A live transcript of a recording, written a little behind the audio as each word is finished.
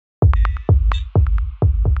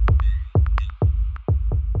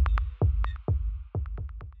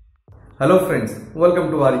Hello friends,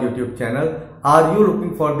 welcome to our YouTube channel. Are you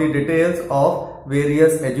looking for the details of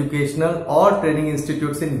various educational or training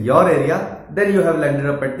institutes in your area? Then you have landed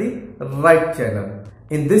up at the right channel.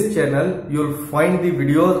 In this channel, you'll find the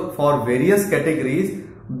videos for various categories,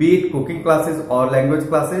 be it cooking classes or language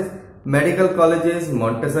classes, medical colleges,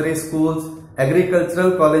 Montessori schools,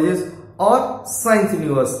 agricultural colleges or science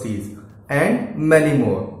universities and many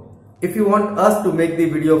more. If you want us to make the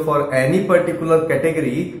video for any particular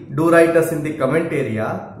category, do write us in the comment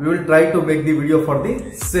area. We will try to make the video for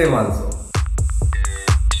the same also.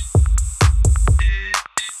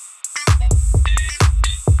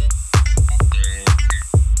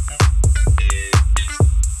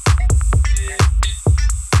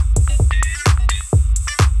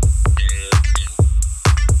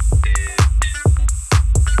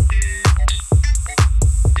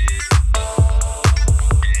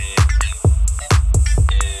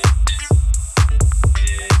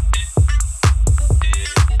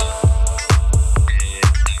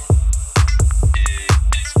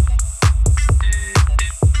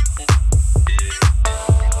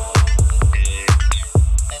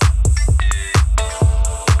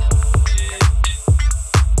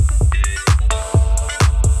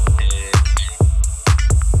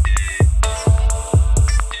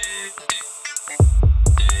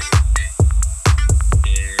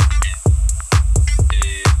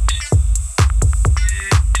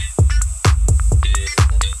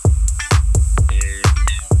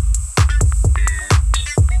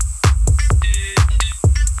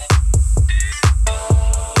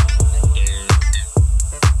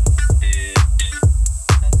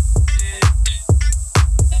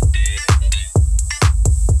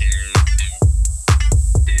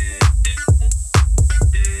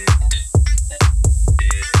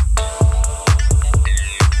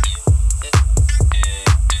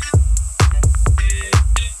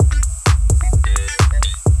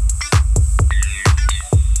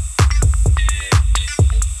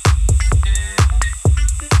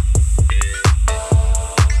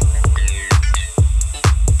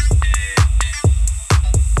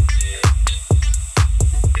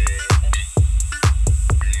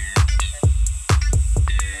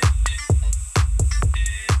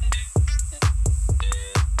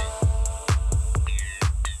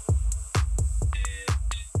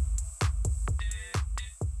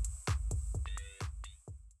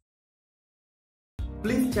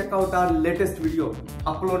 Please check out our latest video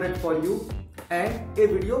uploaded for you and a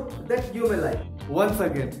video that you may like. Once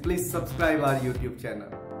again, please subscribe our YouTube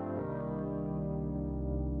channel.